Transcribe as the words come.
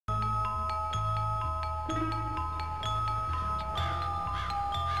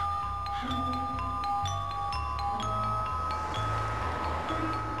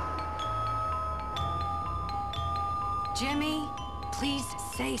Jimmy, please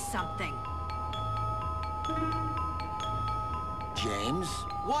say something. James?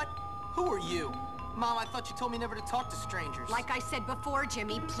 What? Who are you? Mom, I thought you told me never to talk to strangers. Like I said before,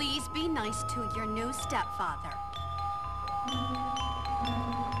 Jimmy, please be nice to your new stepfather.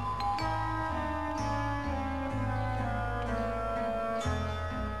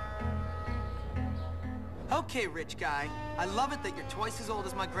 Okay, rich guy. I love it that you're twice as old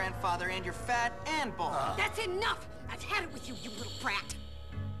as my grandfather and you're fat and bald. That's enough! I've had it with you, you little brat!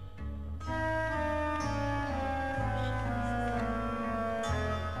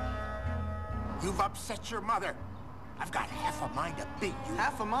 You've upset your mother. I've got half a mind to beat you.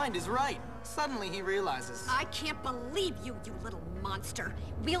 Half a mind is right. Suddenly he realizes. I can't believe you, you little monster.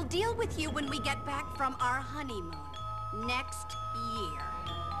 We'll deal with you when we get back from our honeymoon. Next year.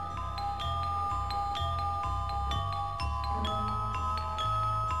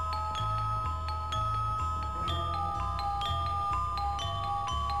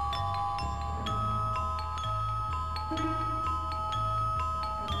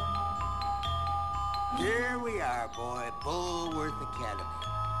 Here we are, boy. Bullworth Academy.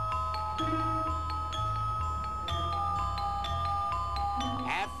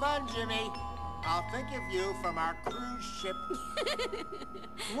 Have fun, Jimmy. I'll think of you from our cruise ship.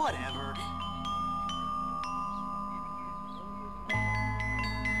 Whatever.